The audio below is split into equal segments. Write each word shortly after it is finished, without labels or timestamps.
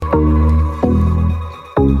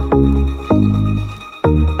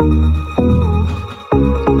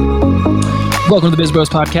Welcome to the Biz Bros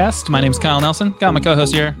Podcast. My name is Kyle Nelson. Got my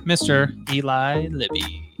co-host here, Mr. Eli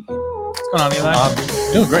Libby. What's going on, Eli?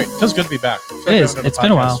 Doing great. Feels good to be back. It is. It's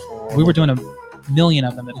been a while. We were doing a million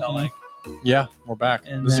of them, it felt like. Yeah, we're back.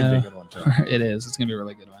 And, this is going to be a good one, too. It is. It's going to be a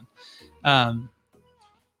really good one.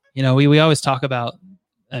 We always talk about,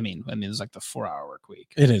 I mean, it's like the 4-hour work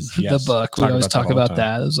week. It is, yes. The book. We always talk about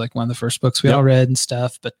that. It was like one of the first books we all read and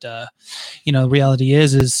stuff. But, the reality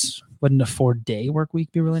is wouldn't a 4-day work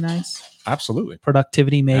week be really nice? Absolutely.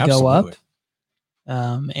 Productivity may go up,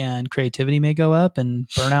 and creativity may go up, and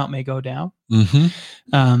burnout may go down.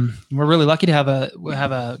 Mm-hmm. We're really lucky to have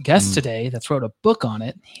a guest today that's wrote a book on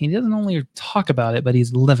it. He doesn't only talk about it, but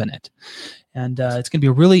he's living it. And it's going to be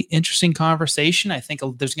a really interesting conversation. I think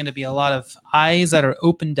there's going to be a lot of eyes that are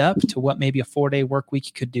opened up to what maybe a 4-day work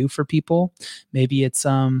week could do for people. Maybe it's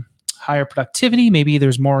higher productivity. Maybe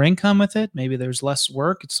there's more income with it. Maybe there's less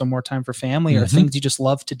work. It's some more time for family or things you just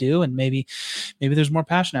love to do. And maybe there's more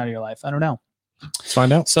passion out of your life. I don't know. Let's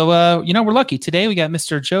find out. So, we're lucky. Today we got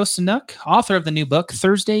Mr. Joe Sanuk, author of the new book,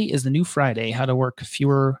 Thursday is the New Friday, How to Work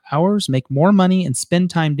Fewer Hours, Make More Money, and Spend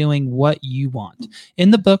Time Doing What You Want. In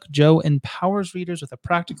the book, Joe empowers readers with a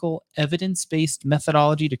practical, evidence-based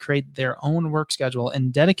methodology to create their own work schedule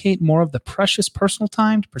and dedicate more of the precious personal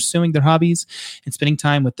time to pursuing their hobbies and spending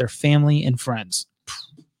time with their family and friends.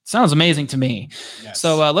 Sounds amazing to me. Yes.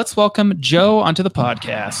 So let's welcome Joe onto the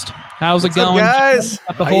podcast. How's it going, guys?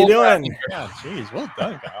 How you doing? Yeah, geez, well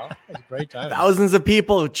done, Kyle. That was a great time. Thousands of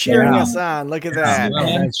people cheering us on. Look at that.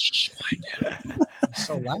 It's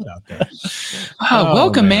so loud out there.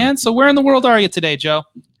 Welcome, man. So where in the world are you today, Joe?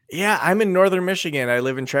 Yeah, I'm in northern Michigan. I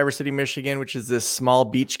live in Traverse City, Michigan, which is this small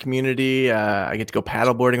beach community. I get to go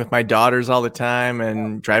paddleboarding with my daughters all the time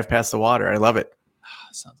and drive past the water. I love it.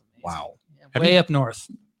 Sounds amazing. Wow. Yeah, way up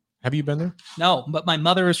north. Have you been there? No, but my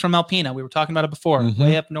mother is from Alpena. We were talking about it before,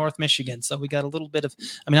 way up north Michigan. So we got a little bit of,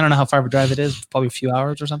 I don't know how far of a drive it is, probably a few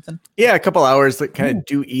hours or something. Yeah, a couple hours that kind of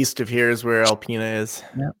due east of here is where Alpena is.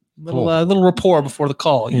 Yeah. Little rapport before the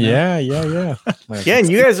call. Yeah. Yeah, and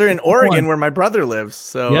you guys are in Oregon where my brother lives.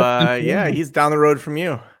 So he's down the road from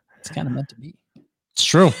you. It's kind of meant to be. It's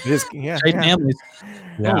true. It is, yeah. Great families.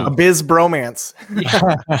 Yeah. A biz bromance.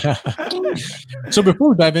 So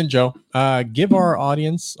before we dive in, Joe, give our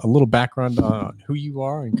audience a little background on who you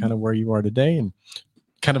are and kind of where you are today, and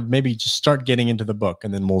kind of maybe just start getting into the book,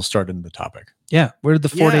 and then we'll start into the topic. Yeah. Where did the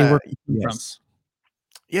 4-day work come from?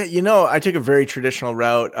 Yeah, I took a very traditional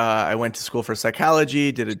route. I went to school for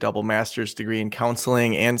psychology, did a double master's degree in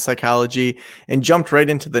counseling and psychology, and jumped right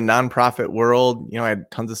into the nonprofit world. I had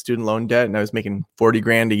tons of student loan debt, and I was making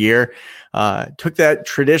 $40,000 a year. Took that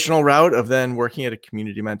traditional route of then working at a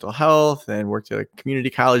community mental health and worked at a community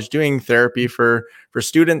college doing therapy for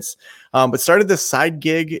students. But started this side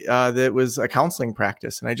gig that was a counseling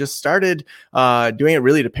practice. And I just started doing it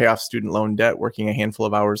really to pay off student loan debt, working a handful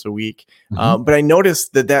of hours a week. But I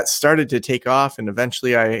noticed that started to take off. And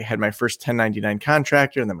eventually I had my first 1099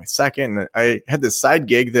 contractor and then my second. And I had this side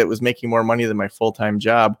gig that was making more money than my full-time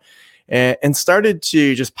job. And started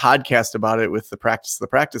to just podcast about it with the Practice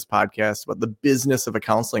podcast about the business of a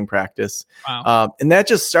counseling practice. Wow. And that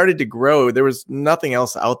just started to grow. There was nothing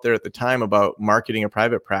else out there at the time about marketing a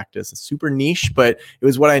private practice. It's super niche, but it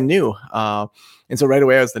was what I knew. And so right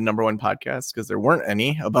away, I was the number one podcast because there weren't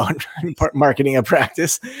any about marketing a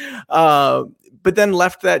practice. But then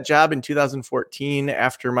left that job in 2014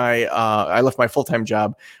 after I left my full-time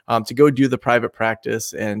job to go do the private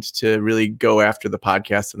practice and to really go after the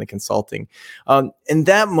podcast and the consulting. And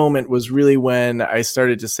that moment was really when I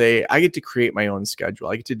started to say, I get to create my own schedule.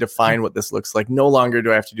 I get to define what this looks like. No longer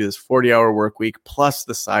do I have to do this 40-hour work week plus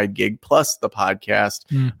the side gig plus the podcast.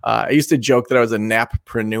 I used to joke that I was a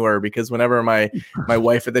nappreneur because whenever my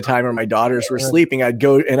wife at the time or my daughters were sleeping, I'd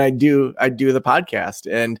go and I'd do the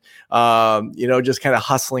podcast and just kind of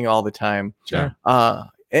hustling all the time. Sure.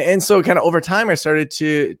 And so kind of over time, I started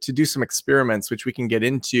to do some experiments, which we can get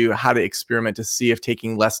into how to experiment to see if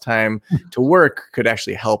taking less time to work could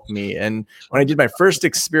actually help me. And when I did my first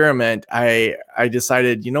experiment, I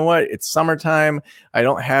decided, you know what, it's summertime. I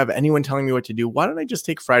don't have anyone telling me what to do. Why don't I just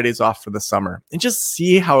take Fridays off for the summer and just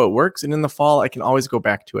see how it works? And in the fall, I can always go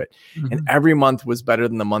back to it. And every month was better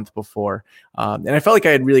than the month before. And I felt like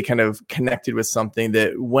I had really kind of connected with something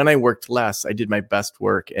that when I worked less, I did my best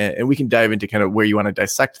work. And we can dive into kind of where you want to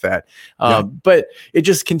dissect that. But it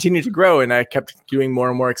just continued to grow. And I kept doing more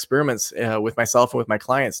and more experiments with myself and with my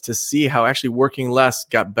clients to see how actually working less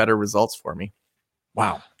got better results for me.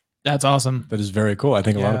 Wow. That's awesome. That is very cool. I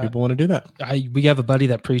think a lot of people want to do that. We have a buddy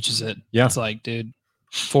that preaches it. Yeah. It's like, dude,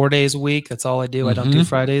 4 days a week. That's all I do. I don't do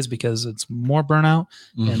Fridays because it's more burnout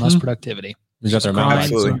and less productivity. Is that their mountain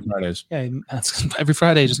bikes Absolutely. on Fridays? Yeah, every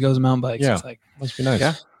Friday just goes mountain bikes. Yeah. It's like, Must be nice.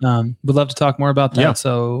 Yeah. would love to talk more about that. Yeah.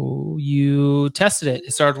 So you tested it.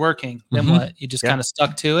 It started working. Then Mhm. what? You just kind of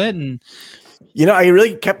stuck to it and I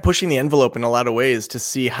really kept pushing the envelope in a lot of ways to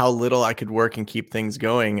see how little I could work and keep things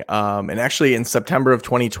going. And actually, in September of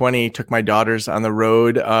 2020, took my daughters on the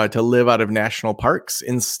road to live out of national parks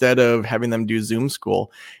instead of having them do Zoom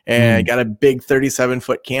school. And I got a big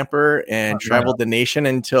 37-foot camper and traveled the nation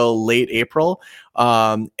until late April.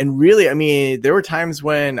 And really, I mean, there were times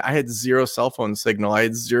when I had zero cell phone signal. I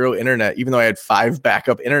had zero internet, even though I had 5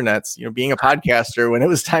 backup internets. Being a podcaster, when it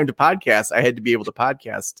was time to podcast, I had to be able to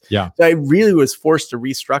podcast. Yeah. So I really was forced to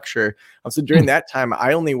restructure. So during that time,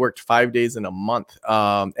 I only worked 5 days in a month,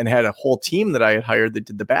 and had a whole team that I had hired that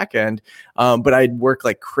did the back end. But I'd work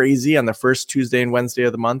like crazy on the first Tuesday and Wednesday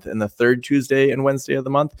of the month and the third Tuesday and Wednesday of the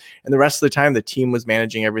month. And the rest of the time, the team was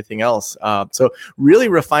managing everything else. So really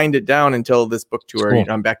refined it down until this book tour. Cool.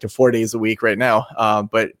 I'm back to 4 days a week right now.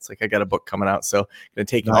 But it's like I got a book coming out, so I'm going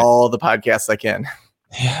to take all the podcasts I can.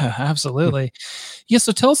 yeah, absolutely. Yeah.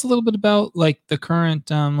 So tell us a little bit about like the current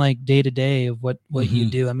like day to day of what you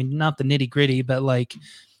do. I mean, not the nitty gritty, but like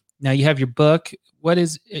now you have your book. What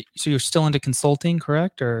is it? So you're still into consulting,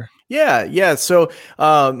 correct? Or Yeah. So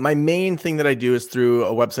my main thing that I do is through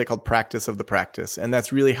a website called Practice of the Practice. And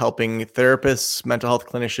that's really helping therapists, mental health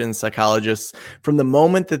clinicians, psychologists from the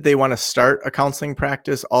moment that they want to start a counseling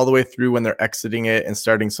practice all the way through when they're exiting it and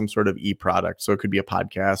starting some sort of e-product. So it could be a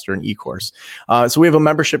podcast or an e-course. So we have a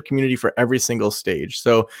membership community for every single stage.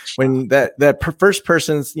 So when first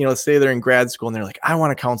person's, say they're in grad school and they're like, I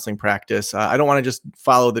want a counseling practice. I don't want to just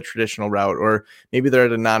follow the traditional route. Or maybe they're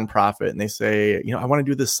at a nonprofit and they say, I want to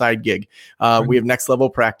do this side gig. We have Next Level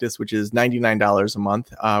Practice, which is $99 a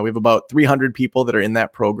month. We have about 300 people that are in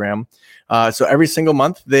that program. So every single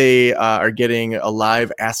month they are getting a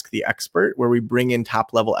live Ask the Expert where we bring in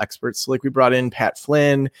top level experts. So like we brought in Pat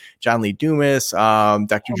Flynn, John Lee Dumas,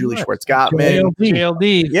 Dr. Julie Schwartz-Gottman.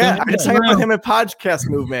 JLD. Yeah, I just hung up with him at Podcast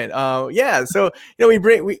Movement. So we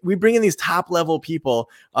bring in these top level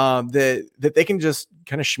people that they can just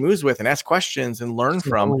kind of schmooze with and ask questions and learn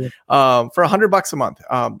from for $100 a month.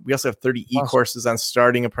 We also have 30 e-courses on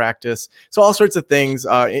starting a practice. So all sorts of things.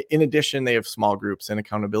 In addition, they have small groups and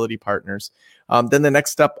accountability partners. Then the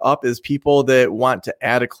next step up is people that want to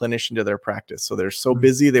add a clinician to their practice. So they're so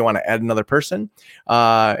busy, they want to add another person.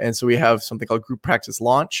 And so we have something called Group Practice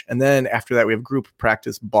Launch. And then after that, we have Group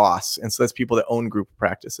Practice Boss. And so that's people that own group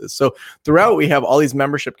practices. So throughout, we have all these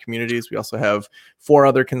membership communities. We also have 4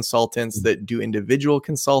 other consultants that do individual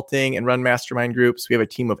consulting and run mastermind groups. We have a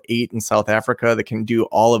team of 8 in South Africa that can do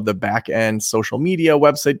all of the back end social media,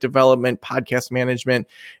 website development, podcast management.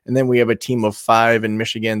 And then we have a team of 5 in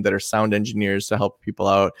Michigan that are sound engineers to help people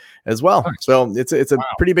out as well. So it's a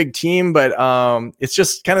pretty big team, but it's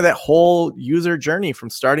just kind of that whole user journey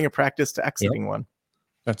from starting a practice to exiting one.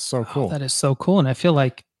 That's so cool. That is so cool. And I feel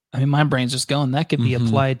like, my brain's just going, that could be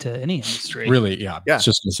applied to any industry. Really? Yeah. It's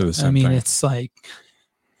just the same thing. It's like,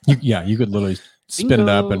 you could literally spin it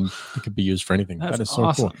up and it could be used for anything. That is so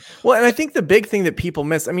awesome. cool. Well, and I think the big thing that people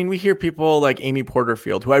miss, we hear people like Amy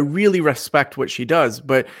Porterfield, who I really respect what she does,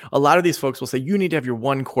 but a lot of these folks will say, you need to have your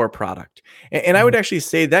one core product. And I would actually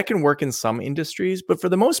say that can work in some industries, but for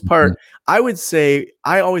the most part, I would say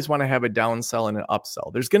I always want to have a downsell and an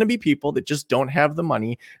upsell. There's going to be people that just don't have the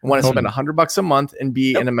money and want to spend $100 a month and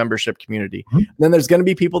be in a membership community. And then there's going to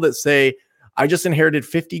be people that say, I just inherited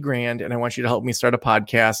 50 grand and I want you to help me start a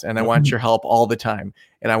podcast and I want your help all the time.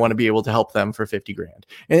 And I want to be able to help them for 50 grand.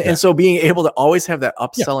 And so being able to always have that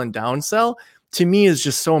upsell and downsell to me is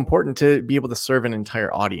just so important to be able to serve an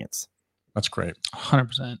entire audience. That's great.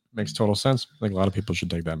 100%. Makes total sense. I think a lot of people should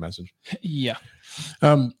take that message. Yeah.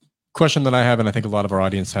 Question that I have, and I think a lot of our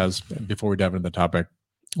audience has before we dive into the topic.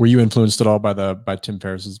 Were you influenced at all by Tim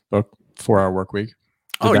Ferriss's book, 4 Hour Workweek?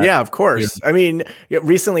 Yeah, of course.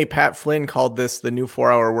 Recently Pat Flynn called this the new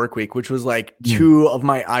 4-hour work week, which was like 2 of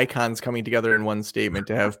my icons coming together in one statement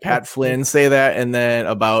to have Pat Flynn say that. And then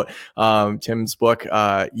about Tim's book.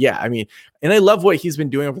 And I love what he's been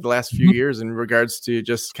doing over the last few years in regards to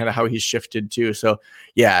just kind of how he's shifted too. So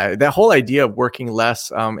yeah, that whole idea of working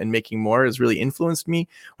less and making more has really influenced me.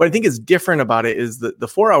 What I think is different about it is that the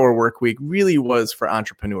 4-hour work week really was for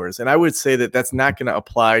entrepreneurs. And I would say that that's not going to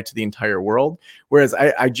apply to the entire world. Whereas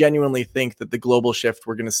I genuinely think that the global shift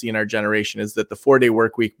we're going to see in our generation is that the 4-day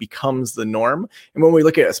work week becomes the norm. And when we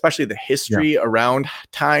look at especially the history around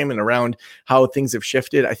time and around how things have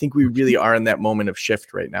shifted, I think we really are in that moment of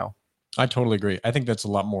shift right now. I totally agree. I think that's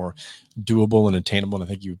a lot more doable and attainable. And I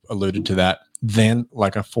think you alluded to that than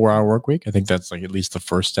like a 4-hour work week. I think that's like at least the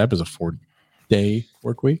first step is a 4-day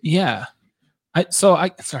work week. Yeah.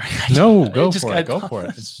 Sorry. No, I go just for got it. Go for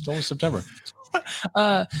it. It's only September.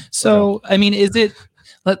 I mean,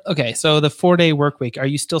 okay, so the 4-day work week, are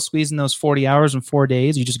you still squeezing those 40 hours in 4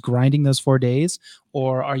 days? Are you just grinding those 4 days?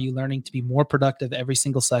 Or are you learning to be more productive every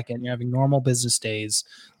single second? You're having normal business days.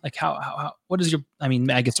 Like what is I mean,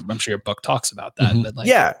 I guess I'm sure your book talks about that, but like,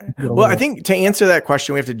 yeah. Well, I think to answer that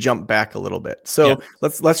question, we have to jump back a little bit. So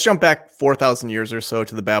let's jump back 4,000 years or so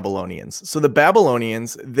to the Babylonians. So the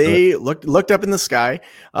Babylonians, they looked up in the sky,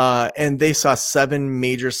 and they saw 7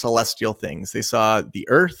 major celestial things. They saw the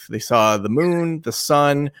Earth, they saw the moon, the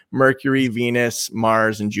sun, Mercury, Venus,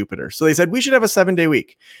 Mars, and Jupiter. So they said we should have a 7-day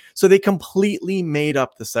week. So they completely made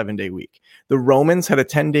up the 7-day week. The Romans had a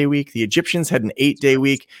 10-day week. The Egyptians had an 8-day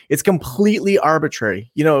week. It's completely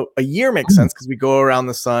arbitrary. A year makes sense because we go around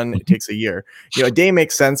the sun. It takes a year. A day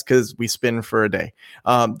makes sense because we spin for a day.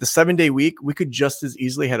 The 7-day week, we could just as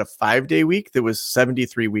easily had a 5-day week that was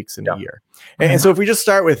 73 weeks in a year. And so if we just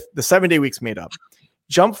start with the 7-day weeks made up,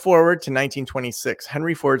 jump forward to 1926.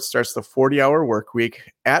 Henry Ford starts the 40-hour work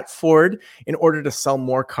week at Ford in order to sell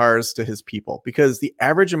more cars to his people, because the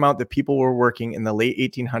average amount that people were working in the late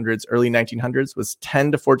 1800s, early 1900s was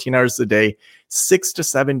 10 to 14 hours a day, 6 to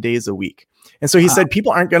 7 days a week. And so he said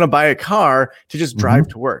people aren't going to buy a car to just drive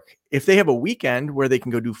to work. If they have a weekend where they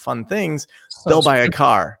can go do fun things, they'll buy a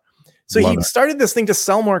car. So he started this thing to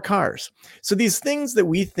sell more cars. So these things that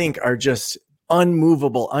we think are just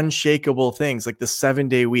unmovable, unshakable things like the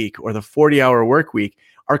 7-day week or the 40-hour work week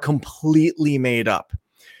are completely made up.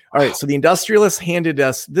 All right. So the industrialists handed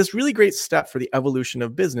us this really great step for the evolution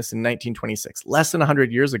of business in 1926, less than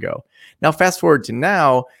 100 years ago. Now, fast forward to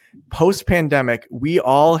now, post-pandemic, we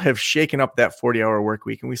all have shaken up that 40-hour work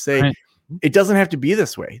week, and we say, it doesn't have to be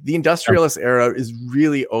this way. The industrialist era is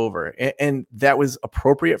really over, and that was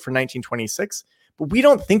appropriate for 1926. But we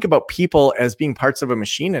don't think about people as being parts of a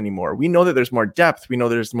machine anymore. We know that there's more depth. We know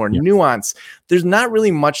there's more nuance. There's not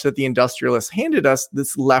really much that the industrialists handed us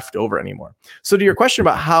that's left over anymore. So to your question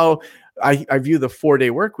about how I view the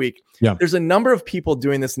 4-day work week, there's a number of people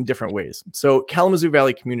doing this in different ways. So Kalamazoo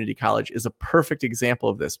Valley Community College is a perfect example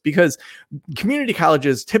of this, because community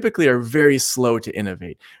colleges typically are very slow to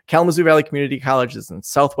innovate. Kalamazoo Valley Community College is in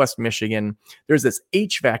Southwest Michigan. There's this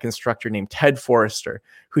HVAC instructor named Ted Forrester,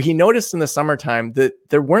 who he noticed in the summertime that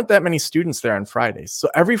there weren't that many students there on Fridays. So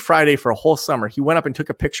every Friday for a whole summer, he went up and took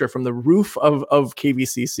a picture from the roof of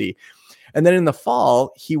KVCC. And then in the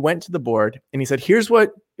fall, he went to the board and he said, here's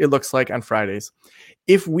what it looks like on Fridays.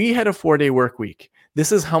 If we had a 4-day work week,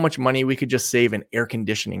 this is how much money we could just save in air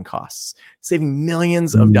conditioning costs, saving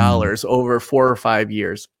millions of dollars over 4 or 5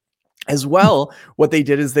 years. As well, what they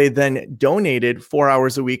did is they then donated 4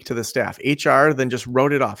 hours a week to the staff. HR then just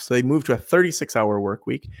wrote it off. So they moved to a 36-hour work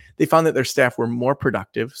week. They found that their staff were more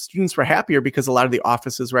productive. Students were happier because a lot of the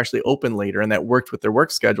offices were actually open later, and that worked with their work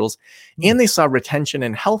schedules. And they saw retention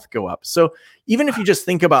and health go up. So even if you just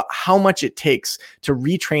think about how much it takes to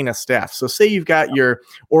retrain a staff. So say you've got your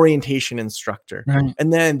orientation instructor,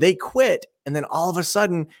 and then they quit. And then all of a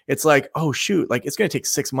sudden it's like, oh shoot, like it's going to take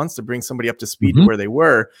 6 months to bring somebody up to speed to where they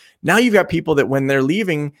were. Now you've got people that when they're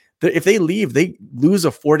leaving, if they leave, they lose a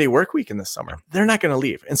 4-day work week in the summer. They're not going to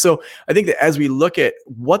leave. And so I think that as we look at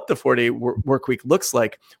what the 4-day work week looks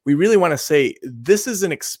like, we really want to say this is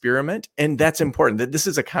an experiment, and that's important, that this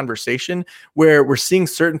is a conversation where we're seeing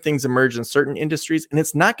certain things emerge in certain industries, and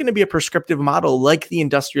it's not going to be a prescriptive model like the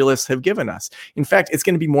industrialists have given us. In fact, it's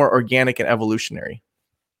going to be more organic and evolutionary.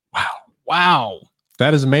 Wow.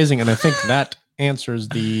 That is amazing. And I think that answers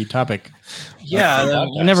the topic. Yeah.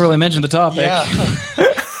 I never really mentioned the topic.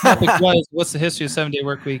 Topic was, what's the history of 7-day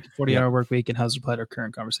work week, 40-hour work week, and how's it apply to our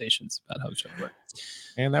current conversations about how we should work?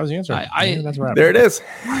 And that was the answer. That's right. There it is.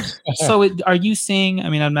 So are you seeing, I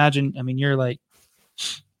imagine, you're like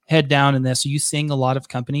head down in this. Are you seeing a lot of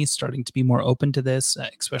companies starting to be more open to this,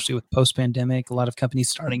 especially with post-pandemic? A lot of companies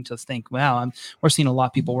starting to think, wow, we're seeing a lot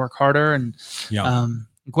of people work harder, and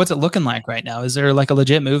what's it looking like right now? Is there like a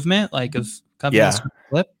legit movement of companies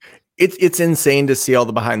flip? It's insane to see all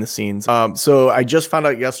the behind the scenes. So I just found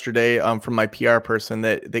out yesterday from my PR person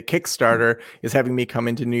that Kickstarter is having me come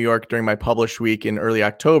into New York during my publish week in early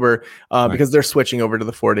October because they're switching over to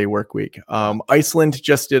the 4-day work week. Iceland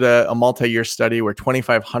just did a multi-year study where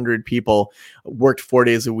 2,500 people worked 4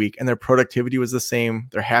 days a week, and their productivity was the same.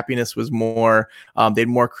 Their happiness was more. They had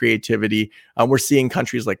more creativity. We're seeing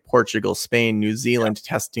countries like Portugal, Spain, New Zealand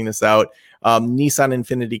testing this out. Nissan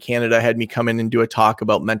Infiniti Canada had me come in and do a talk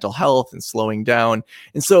about mental health and slowing down.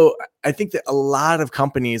 And so I think that a lot of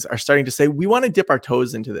companies are starting to say, we want to dip our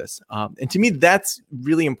toes into this. And to me, that's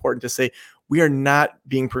really important to say, we are not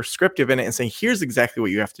being prescriptive in it and saying, here's exactly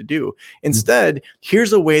what you have to do. Instead,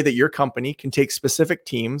 here's a way that your company can take specific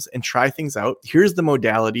teams and try things out. Here's the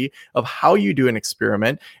modality of how you do an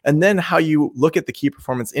experiment, and then how you look at the key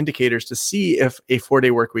performance indicators to see if a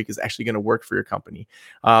 4-day work week is actually going to work for your company.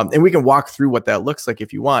 And we can walk through what that looks like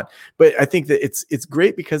if you want. But I think that it's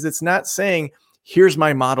great because it's not saying, here's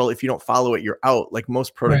my model. If you don't follow it, you're out, like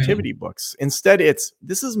most productivity books. Instead,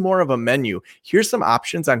 this is more of a menu. Here's some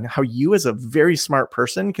options on how you as a very smart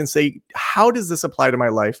person can say, how does this apply to my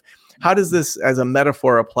life? How does this as a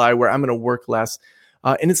metaphor apply where I'm going to work less?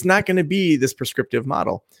 And it's not going to be this prescriptive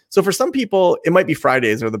model. So for some people, it might be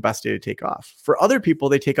Fridays are the best day to take off. For other people,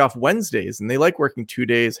 they take off Wednesdays and they like working 2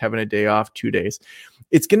 days, having a day off 2 days.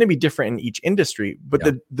 It's going to be different in each industry. But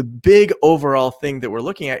the big overall thing that we're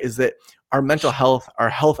looking at is that our mental health, our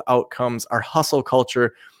health outcomes, our hustle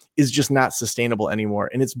culture is just not sustainable anymore.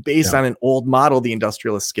 And it's based on an old model the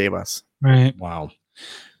industrialists gave us. Right. Wow.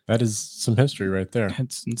 That is some history right there.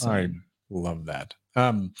 It's insane. I love that.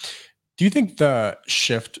 Do you think the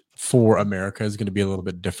shift for America is going to be a little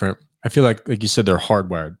bit different? I feel like you said, they're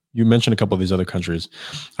hardwired. You mentioned a couple of these other countries.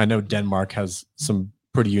 I know Denmark has some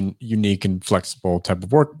pretty unique and flexible type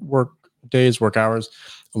of work days, work hours.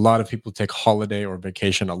 A lot of people take holiday or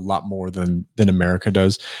vacation a lot more than America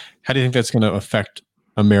does. How do you think that's going to affect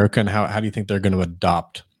America, and how do you think they're going to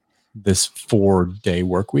adopt this 4-day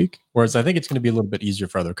work week? Whereas I think it's going to be a little bit easier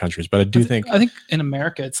for other countries, but I think in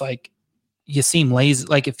America, it's like, you seem lazy.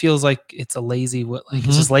 Like it feels like it's a lazy,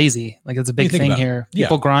 it's just lazy. Like it's a big thing here.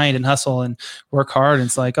 People grind and hustle and work hard. And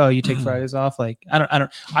it's like, oh, you take Fridays off. Like, I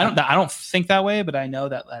don't think that way, but I know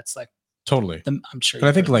that that's like totally. I'm sure. And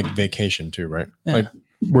I think like vacation too, right? Yeah. Like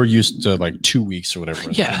we're used to like 2 weeks or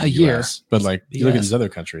whatever. Yeah, a year. But like you look at these other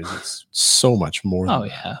countries, it's so much more. Oh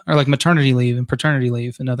yeah, or like maternity leave and paternity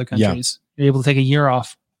leave in other countries. You're able to take a year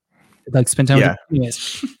off. Like spend time with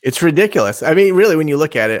anyways. It's ridiculous. I mean, really, when you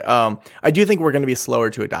look at it, I do think we're going to be slower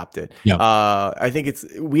to adopt it. I think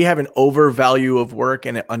we have an overvalue of work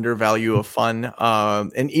and an undervalue of fun.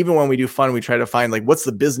 And even when we do fun, we try to find like, what's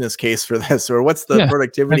the business case for this, or what's the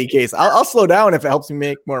productivity case? I'll slow down if it helps me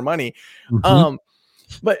make more money.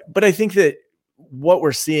 But I think that what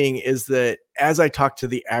we're seeing is that as I talk to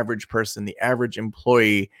the average person, the average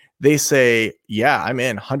employee, they say, yeah, I'm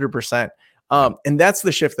in 100%. And that's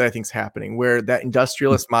the shift that I think is happening, where that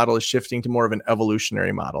industrialist model is shifting to more of an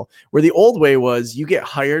evolutionary model, where the old way was you get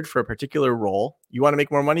hired for a particular role. You want to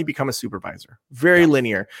make more money, become a supervisor. Very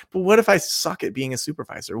linear. But what if I suck at being a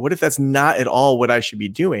supervisor? What if that's not at all what I should be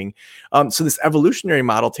doing? So this evolutionary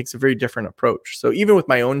model takes a very different approach. So even with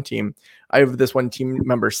my own team, I have this one team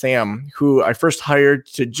member, Sam, who I first hired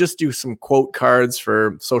to just do some quote cards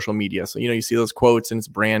for social media. So, you see those quotes and it's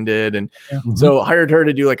branded. And so I hired her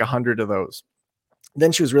to do like 100 of those.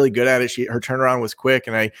 Then she was really good at it. Her turnaround was quick,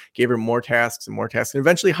 and I gave her more tasks, and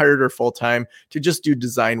eventually hired her full time to just do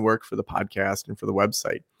design work for the podcast and for the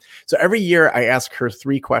website. So every year I ask her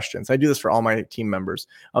 3 questions. I do this for all my team members.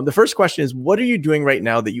 The first question is, what are you doing right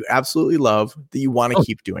now that you absolutely love, that you want to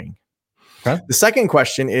keep doing? Okay. The second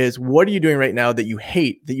question is, what are you doing right now that you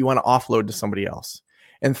hate, that you want to offload to somebody else?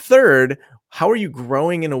 And third, how are you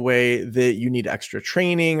growing in a way that you need extra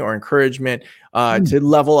training or encouragement to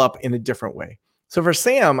level up in a different way? So for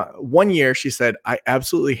Sam, one year she said, I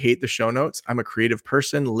absolutely hate the show notes. I'm a creative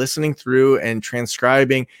person. Listening through and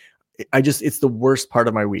transcribing, it's the worst part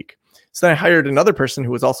of my week. So then I hired another person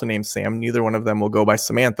who was also named Sam. Neither one of them will go by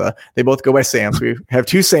Samantha. They both go by Sam. So we have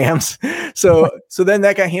 2 Sams. So then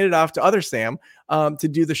that got handed off to other Sam to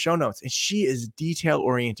do the show notes. And she is detail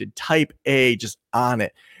oriented, type A, just on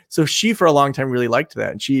it. So she for a long time really liked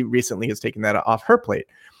that. And she recently has taken that off her plate.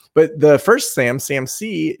 But the first Sam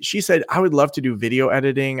C, she said, I would love to do video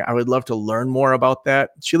editing. I would love to learn more about that.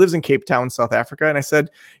 She lives in Cape Town, South Africa. And I said,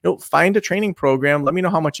 find a training program. Let me know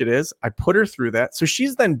how much it is. I put her through that. So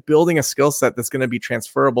she's then building a skill set that's going to be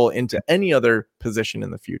transferable into any other position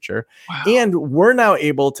in the future. Wow. And we're now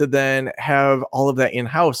able to then have all of that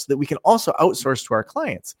in-house that we can also outsource to our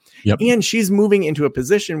clients. Yep. And she's moving into a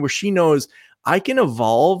position where she knows I can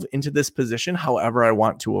evolve into this position however I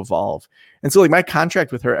want to evolve. And so like my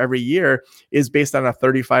contract with her every year is based on a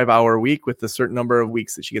 35-hour week with a certain number of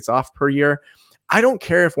weeks that she gets off per year. I don't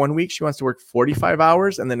care if one week she wants to work 45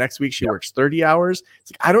 hours and the next week she works 30 hours.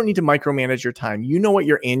 It's like, I don't need to micromanage your time. You know what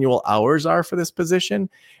your annual hours are for this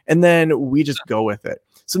position. And then we just go with it.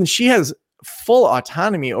 So then she has full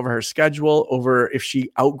autonomy over her schedule, over if she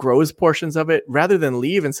outgrows portions of it, rather than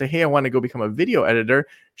leave and say, hey, I want to go become a video editor.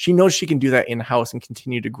 She knows she can do that in-house and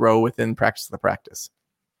continue to grow within practice of the practice.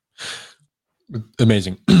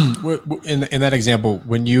 Amazing. In that example,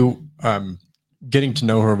 when you getting to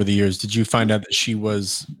know her over the years, did you find out that she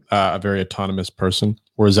was a very autonomous person,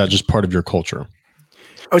 or is that just part of your culture?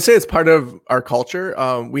 I would say it's part of our culture.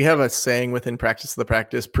 We have a saying within Practice of the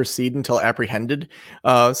Practice: proceed until apprehended.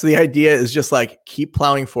 So the idea is just like keep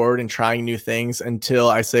plowing forward and trying new things until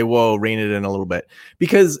I say, whoa, rein it in a little bit.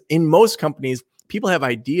 Because in most companies, people have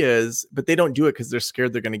ideas, but they don't do it because they're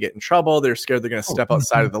scared they're going to get in trouble. They're scared they're going to step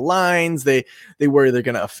outside of the lines. They worry they're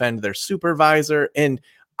going to offend their supervisor. And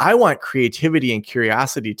I want creativity and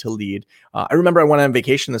curiosity to lead. I remember I went on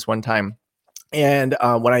vacation this one time. And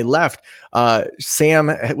when I left, Sam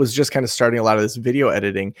was just kind of starting a lot of this video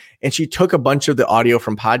editing, and she took a bunch of the audio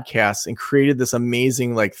from podcasts and created this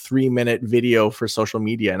amazing like 3-minute video for social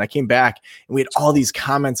media. And I came back and we had all these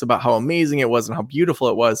comments about how amazing it was and how beautiful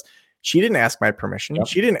it was. She didn't ask my permission. Yep.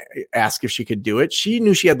 She didn't ask if she could do it. She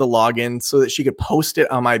knew she had the login so that she could post it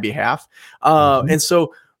on my behalf. And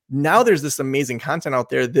so now there's this amazing content out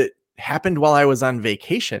there that happened while I was on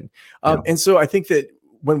vacation. And so I think that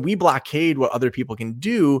when we blockade what other people can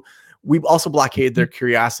do, we also blockade their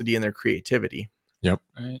curiosity and their creativity. Yep.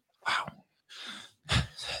 Right. Wow.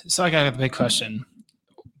 So I got a big question.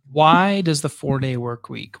 Why does the 4-day work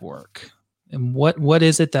week work? And what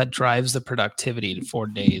is it that drives the productivity to 4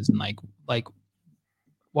 days? And like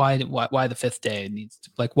why the 5th day needs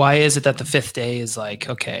to, like, why is it that the 5th day is like,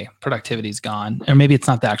 okay, productivity's gone? Or maybe it's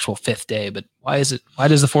not the actual 5th day, but why does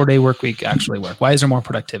the 4-day work week actually work? Why is there more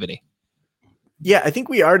productivity? Yeah, I think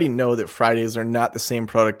we already know that Fridays are not the same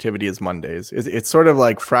productivity as Mondays. It's sort of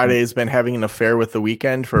like Friday's been having an affair with the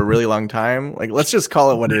weekend for a really long time. Like, let's just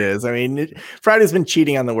call it what it is. I mean, Friday's been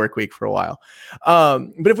cheating on the work week for a while.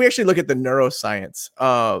 But if we actually look at the neuroscience,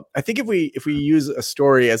 I think if we use a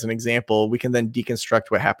story as an example, we can then deconstruct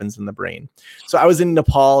what happens in the brain. So I was in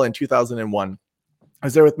Nepal in 2001. I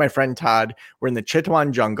was there with my friend Todd. We're in the Chitwan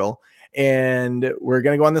jungle. And we're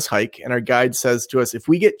going to go on this hike. And our guide says to us, if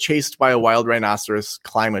we get chased by a wild rhinoceros,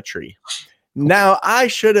 climb a tree. Now, I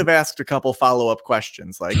should have asked a couple follow-up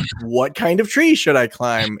questions like, what kind of tree should I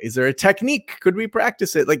climb? Is there a technique? Could we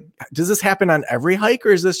practice it? Like, does this happen on every hike, or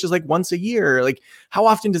is this just like once a year? Like, how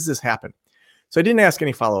often does this happen? So I didn't ask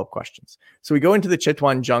any follow-up questions. So we go into the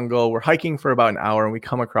Chitwan jungle. We're hiking for about an hour, and we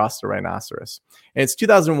come across the rhinoceros. And it's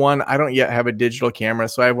 2001. I don't yet have a digital camera,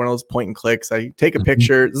 so I have one of those point and clicks. I take a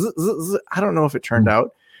picture. I don't know if it turned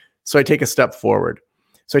out. So I take a step forward.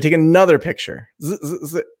 So I take another picture.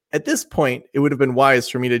 At this point, it would have been wise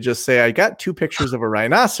for me to just say, I got 2 pictures of a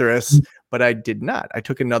rhinoceros, but I did not. I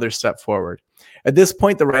took another step forward. At this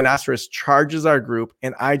point, the rhinoceros charges our group,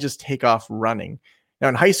 and I just take off running. Now,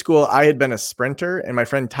 in high school, I had been a sprinter, and my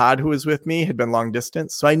friend Todd, who was with me, had been long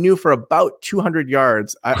distance. So I knew for about 200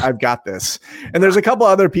 yards, I've got this. And there's a couple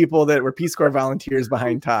other people that were Peace Corps volunteers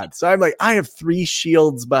behind Todd. So I'm like, I have 3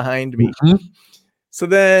 shields behind me. So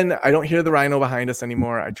then I don't hear the rhino behind us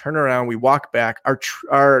anymore. I turn around, we walk back.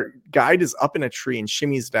 Our guide is up in a tree and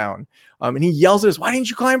shimmies down. And he yells at us, why didn't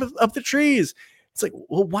you climb up the trees? It's like,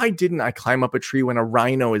 well, why didn't I climb up a tree when a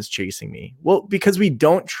rhino is chasing me? Well, because we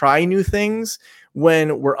don't try new things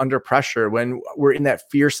when we're under pressure, when we're in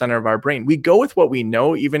that fear center of our brain. We go with what we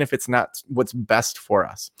know, even if it's not what's best for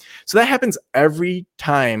us. So that happens every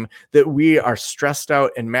time that we are stressed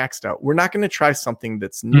out and maxed out. We're not going to try something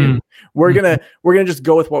that's new. We're going to just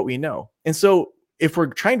go with what we know. And so if we're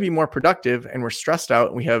trying to be more productive and we're stressed out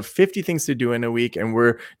and we have 50 things to do in a week and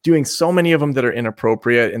we're doing so many of them that are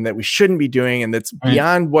inappropriate and that we shouldn't be doing and that's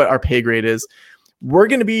beyond what our pay grade is, we're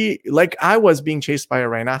going to be like I was being chased by a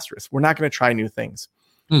rhinoceros. We're not going to try new things.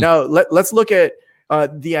 Now, let's look at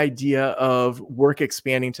the idea of work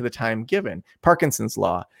expanding to the time given. Parkinson's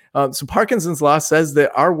law. So Parkinson's law says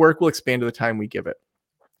that our work will expand to the time we give it.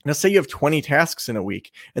 Now, say you have 20 tasks in a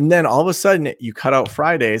week, and then all of a sudden you cut out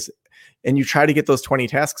Fridays and you try to get those 20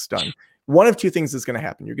 tasks done. One of 2 things is going to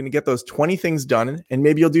happen. You're going to get those 20 things done, and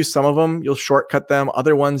maybe you'll do some of them. You'll shortcut them.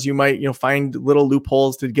 Other ones you might, find little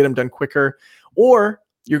loopholes to get them done quicker, or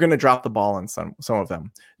you're going to drop the ball on some of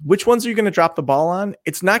them. Which ones are you going to drop the ball on?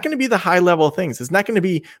 It's not going to be the high level things. It's not going to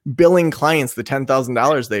be billing clients the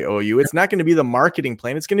 $10,000 they owe you. It's not going to be the marketing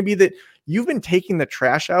plan. It's going to be that you've been taking the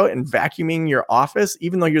trash out and vacuuming your office,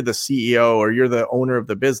 even though you're the CEO or you're the owner of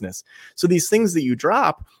the business. So these things that you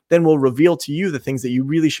drop then will reveal to you the things that you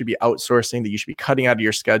really should be outsourcing, that you should be cutting out of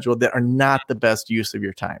your schedule, that are not the best use of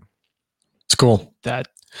your time. It's cool. That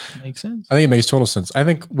makes sense. I think it makes total sense. I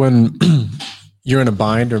think when you're in a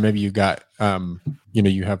bind, or maybe you got,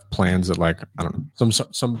 you have plans at like, I don't know,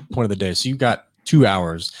 some point of the day. So you got 2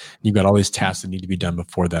 hours, you've got all these tasks that need to be done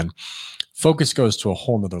before then. Focus goes to a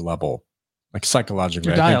whole nother level, like psychologically.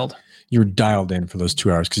 You're dialed. You're dialed in for those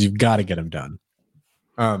 2 hours because you've got to get them done.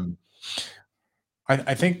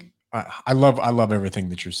 I think I love everything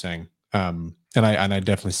that you're saying. And I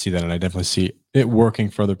definitely see that, and I definitely see it working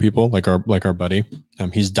for other people, like our buddy.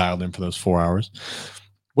 He's dialed in for those 4 hours.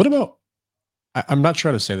 What about? I'm not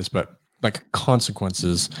sure how to say this, but like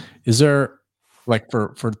consequences. Is there like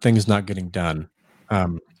for things not getting done? I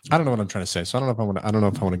don't know what I'm trying to say, so I don't know if I want to. I don't know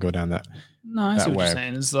if I want to go down that. No, I see what you're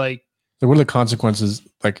saying. It's like, what are the consequences?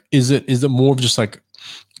 Like, is it more of just like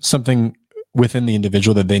something within the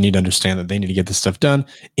individual that they need to understand that they need to get this stuff done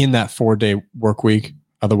in that 4-day work week?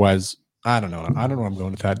 Otherwise, I don't know. I don't know where I'm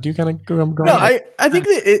going with that. Do you kind of go? No, I think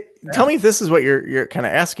that tell me if this is what you're kind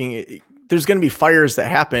of asking. There's going to be fires that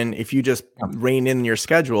happen if you just rein in your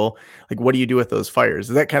schedule. Like, what do you do with those fires?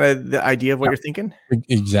 Is that kind of the idea of what you're thinking?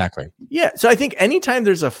 Exactly. Yeah. So I think anytime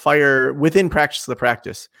there's a fire within practice of the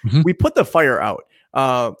practice, we put the fire out.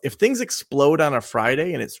 If things explode on a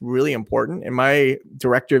Friday and it's really important, and my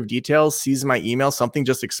director of details sees my email, something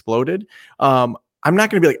just exploded. I'm not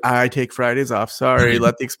going to be like, I take Fridays off. Sorry,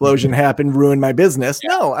 let the explosion happen, ruin my business.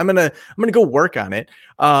 Yeah. No, I'm gonna go work on it.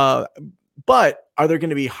 But are there going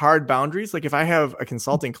to be hard boundaries? Like if I have a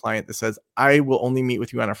consulting client that says, I will only meet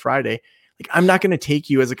with you on a Friday, like I'm not going to take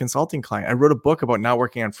you as a consulting client. I wrote a book about not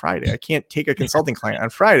working on Friday. I can't take a consulting client on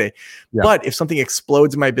Friday. Yeah. But if something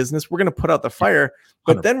explodes in my business, we're going to put out the fire.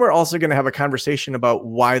 But then we're also going to have a conversation about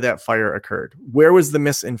why that fire occurred. Where was the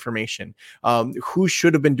misinformation? Who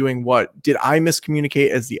should have been doing what? Did I miscommunicate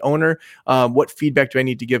as the owner? What feedback do I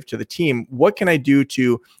need to give to the team? What can I do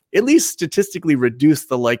to at least statistically reduce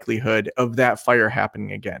the likelihood of that fire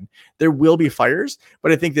happening again? There will be fires,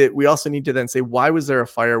 but I think that we also need to then say, why was there a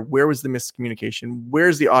fire? Where was the miscommunication?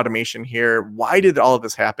 Where's the automation here? Why did all of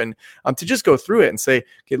this happen? To just go through it and say,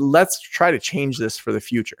 okay, let's try to change this for the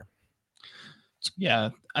future. Yeah.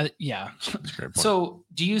 Yeah. So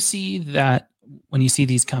do you see that when you see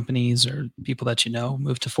these companies or people that you know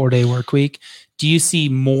move to 4-day work week, do you see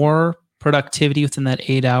more productivity within that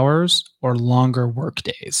 8 hours or longer work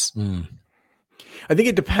days? I think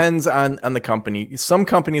it depends on the company. Some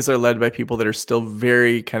companies are led by people that are still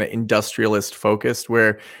very kind of industrialist focused,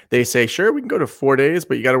 where they say, sure, we can go to 4 days,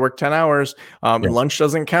 but you got to work 10 hours. And lunch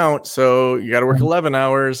doesn't count. So you got to work 11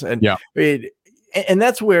 hours. And and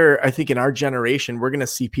that's where I think in our generation, we're going to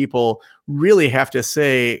see people really have to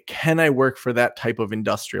say, can I work for that type of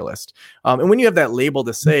industrialist? And when you have that label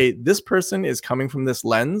to say, this person is coming from this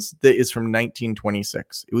lens that is from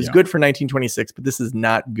 1926. It was good for 1926, but this is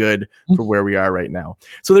not good for where we are right now.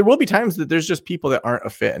 So there will be times that there's just people that aren't a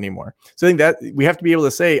fit anymore. So I think that we have to be able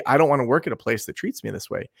to say, I don't want to work at a place that treats me this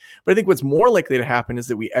way. But I think what's more likely to happen is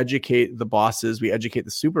that we educate the bosses, we educate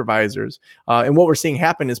the supervisors. And what we're seeing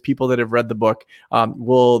happen is people that have read the book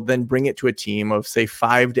will then bring it to a team of say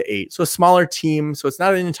 5 to 8. So a smaller team. So it's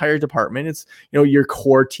not an entire department. It's, your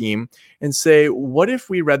core team, and say, what if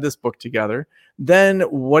we read this book together? Then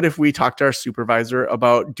what if we talk to our supervisor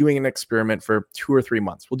about doing an experiment for 2 or 3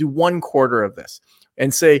 months? We'll do 1 quarter of this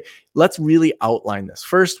and say, let's really outline this.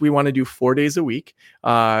 First, we want to do 4 days a week.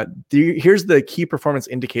 Here's the key performance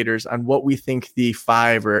indicators on what we think the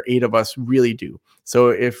 5 or 8 of us really do. So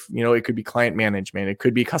if, it could be client management, it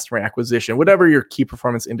could be customer acquisition, whatever your key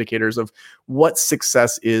performance indicators of what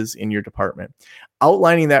success is in your department.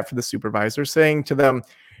 Outlining that for the supervisor, saying to them,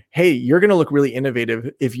 hey, you're going to look really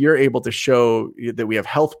innovative if you're able to show that we have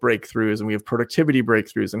health breakthroughs and we have productivity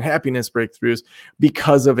breakthroughs and happiness breakthroughs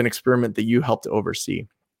because of an experiment that you helped to oversee.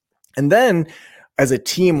 And then as a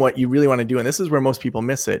team, what you really want to do, and this is where most people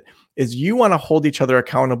miss it, is you want to hold each other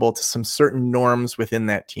accountable to some certain norms within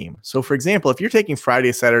that team. So for example, if you're taking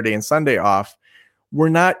Friday, Saturday, and Sunday off, we're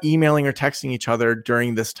not emailing or texting each other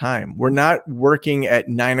during this time. We're not working at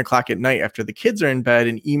 9 o'clock at night after the kids are in bed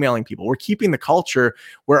and emailing people. We're keeping the culture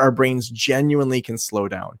where our brains genuinely can slow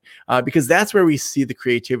down, because that's where we see the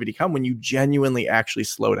creativity come, when you genuinely actually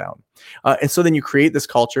slow down. And so then you create this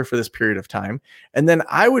culture for this period of time. And then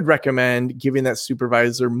I would recommend giving that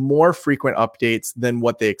supervisor more frequent updates than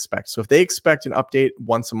what they expect. So if they expect an update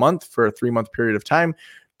once a month for a 3-month period of time,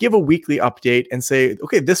 give a weekly update and say,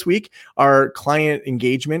 okay, this week our client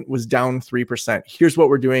engagement was down 3%. Here's what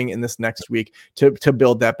we're doing in this next week to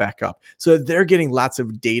build that back up. So they're getting lots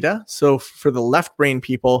of data. So for the left brain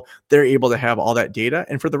people, they're able to have all that data.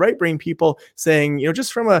 And for the right brain people, saying,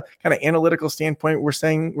 just from a kind of analytical standpoint, we're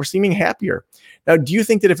saying we're seeming happier. Now, do you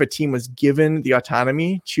think that if a team was given the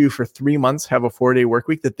autonomy to, for 3 months, have a 4-day work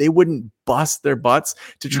week, that they wouldn't bust their butts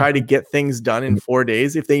to try to get things done in 4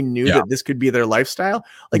 days if they knew that this could be their lifestyle?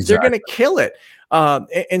 Like they're going to kill it.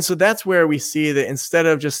 And so that's where we see that instead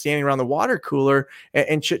of just standing around the water cooler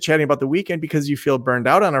and chit-chatting about the weekend because you feel burned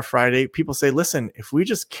out on a Friday, people say, listen, if we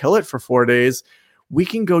just kill it for 4 days, we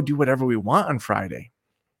can go do whatever we want on Friday.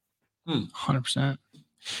 100%.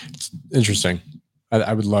 It's interesting.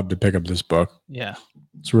 I would love to pick up this book. Yeah.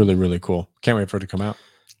 It's really, really cool. Can't wait for it to come out.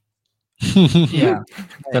 Yeah.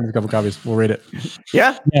 Send us a couple copies. We'll read it.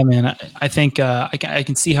 Yeah. Yeah, man. I think I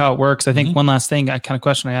can see how it works. I think one last thing, kind of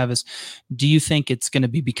question I have is, do you think it's going to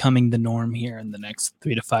be becoming the norm here in the next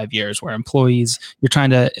 3 to 5 years, where employees, you're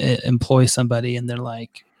trying to employ somebody and they're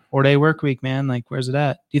like, 4-day work week, man. Like, where's it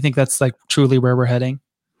at? Do you think that's like truly where we're heading?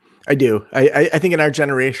 I do. I think in our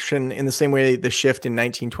generation, in the same way the shift in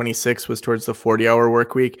 1926 was towards the 40-hour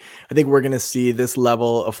work week, I think we're going to see this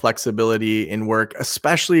level of flexibility in work,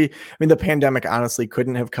 especially, I mean, the pandemic honestly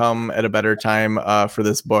couldn't have come at a better time for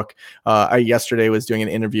this book. I yesterday was doing an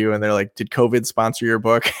interview and they're like, did COVID sponsor your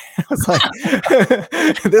book? I was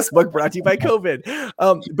like, this book brought to you by COVID.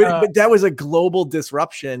 But that was a global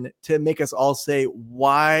disruption to make us all say,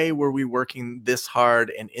 why were we working this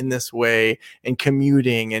hard and in this way and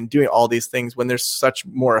commuting and doing all these things when there's such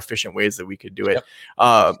more efficient ways that we could do it.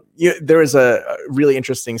 Yep. There was a really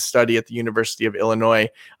interesting study at the University of Illinois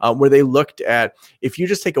where they looked at if you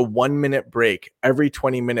just take a 1-minute break every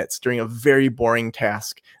 20 minutes during a very boring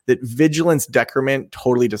task, that vigilance decrement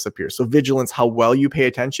totally disappears. So vigilance, how well you pay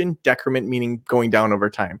attention, decrement meaning going down over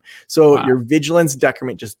time. So your vigilance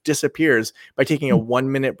decrement just disappears by taking a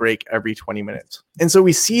 1-minute break every 20 minutes. And so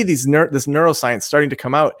we see this neuroscience starting to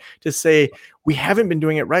come out to say, we haven't been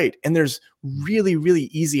doing it right. And there's really, really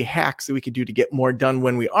easy hacks that we could do to get more done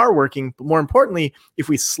when we are working. But more importantly, if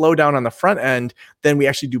we slow down on the front end, then we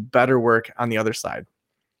actually do better work on the other side.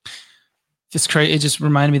 It's crazy. It just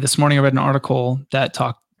reminded me this morning, I read an article that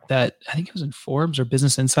I think it was in Forbes or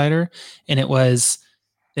Business Insider. And it was,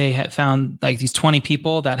 they had found like these 20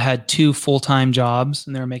 people that had 2 full-time jobs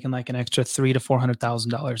and they were making like an extra $300,000 to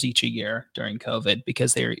 $400,000 each a year during COVID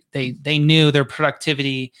because they knew their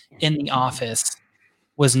productivity in the office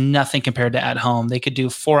was nothing compared to at home. They could do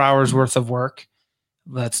 4 hours worth of work.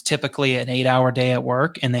 That's typically an 8-hour day at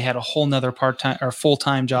work. And they had a whole nother part-time or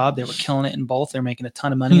full-time job. They were killing it in both. They're making a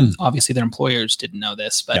ton of money. And obviously their employers didn't know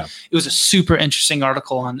this, but it was a super interesting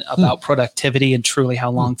article about productivity and truly how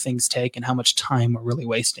long things take and how much time we're really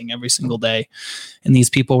wasting every single day. And these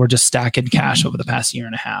people were just stacking cash over the past year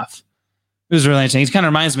and a half. It was really interesting. It kind of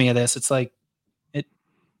reminds me of this. It's like,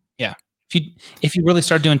 if you really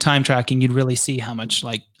start doing time tracking, you'd really see how much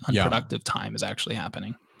like unproductive time is actually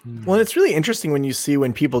happening. Well, it's really interesting when you see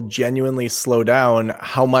when people genuinely slow down,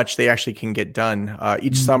 how much they actually can get done.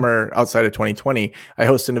 Each summer outside of 2020, I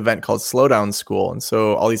host an event called Slowdown School. And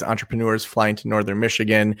so all these entrepreneurs fly into Northern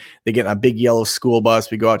Michigan, they get in a big yellow school bus,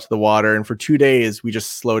 we go out to the water, and for 2 days, we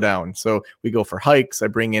just slow down. So we go for hikes. I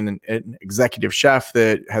bring in an executive chef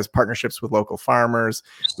that has partnerships with local farmers.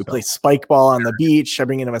 We play spike ball on the beach. I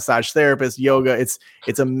bring in a massage therapist, yoga. It's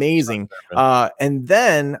amazing. And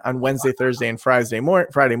then on Wednesday, Thursday, and Friday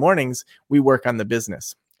mornings, we work on the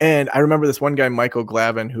business. And I remember this one guy, Michael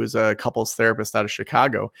Glavin, who's a couples therapist out of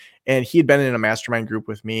Chicago, and he had been in a mastermind group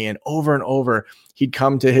with me, and over, he'd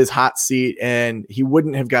come to his hot seat and he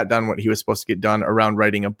wouldn't have got done what he was supposed to get done around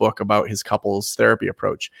writing a book about his couples therapy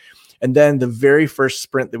approach. And then the very first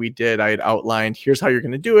sprint that we did, I had outlined, here's how you're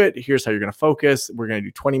going to do it. Here's how you're going to focus. We're going to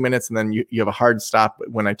do 20 minutes. And then you have a hard stop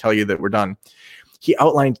when I tell you that we're done. He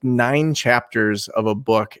outlined 9 chapters of a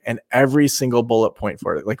book and every single bullet point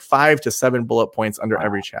for it, like 5 to 7 bullet points under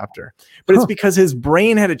every chapter. But it's because his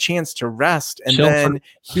brain had a chance to rest, and then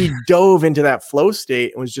he dove into that flow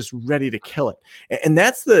state and was just ready to kill it. And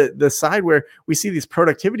that's the side where we see these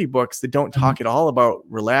productivity books that don't talk at all about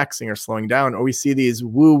relaxing or slowing down, or we see these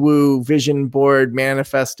woo-woo vision board,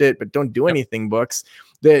 manifest it, but don't do anything books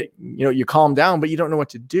that, you calm down, but you don't know what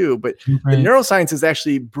to do. But the neuroscience is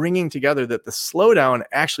actually bringing together that the slowdown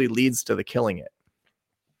actually leads to the killing it.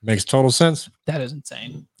 Makes total sense. That is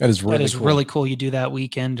insane. That is really cool. You do that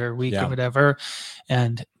weekend or week or whatever.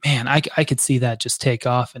 And man, I could see that just take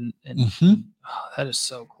off and that is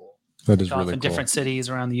so cool. That is really cool. In different cities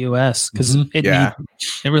around the US because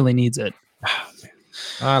it really needs it.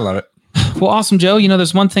 I love it. Well, awesome, Joe.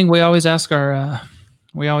 There's one thing we always ask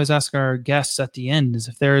our guests at the end is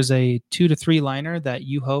if there is a 2 to 3 liner that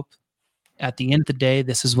you hope at the end of the day,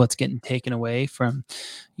 this is what's getting taken away from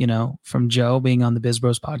Joe being on the Biz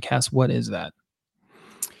Bros podcast. What is that?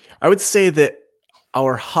 I would say that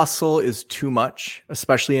our hustle is too much,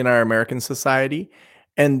 especially in our American society,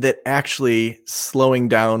 and that actually slowing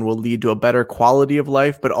down will lead to a better quality of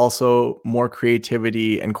life, but also more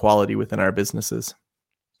creativity and quality within our businesses.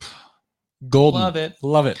 Golden. Love it.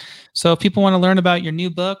 Love it. So if people want to learn about your new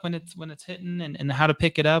book when it's hitting and how to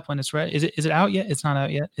pick it up when it's ready, is it out yet? It's not out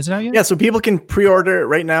yet. Is it out yet? Yeah, so people can pre-order it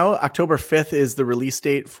right now. October 5th is the release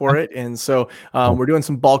date for it. And so we're doing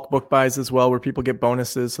some bulk book buys as well where people get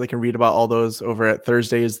bonuses so they can read about all those over at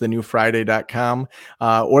thursdaysthenewfriday.com.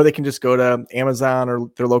 Or they can just go to Amazon or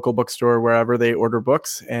their local bookstore, wherever they order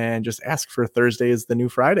books, and just ask for Thursday is the New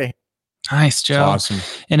Friday. Nice, Joe. Awesome.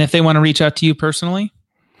 And if they want to reach out to you personally?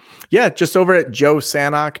 Yeah, just over at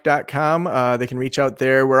joesanok.com. They can reach out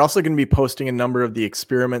there. We're also going to be posting a number of the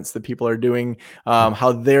experiments that people are doing,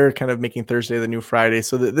 how they're kind of making Thursday the New Friday,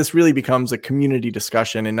 so that this really becomes a community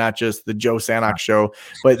discussion and not just the Joe Sanok show,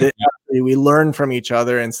 but that we learn from each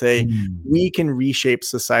other and say we can reshape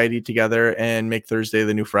society together and make Thursday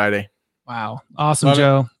the New Friday. Wow. Awesome, Love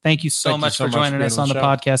Joe. Thank you so much for joining us on the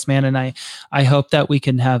podcast, man. And I hope that we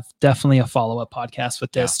can have definitely a follow-up podcast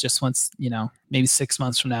with this just once, maybe 6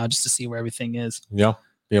 months from now, just to see where everything is. Yeah.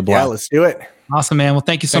 Yeah, let's do it. Awesome, man. Well,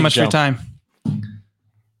 thank you so much for your time.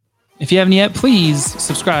 If you haven't yet, please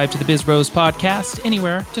subscribe to the Biz Bros podcast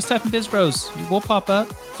anywhere. Just type in Biz Bros. We'll pop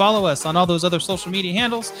up. Follow us on all those other social media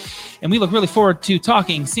handles. And we look really forward to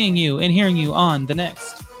talking, seeing you, and hearing you on the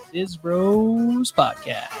next Biz Bros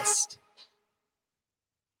podcast.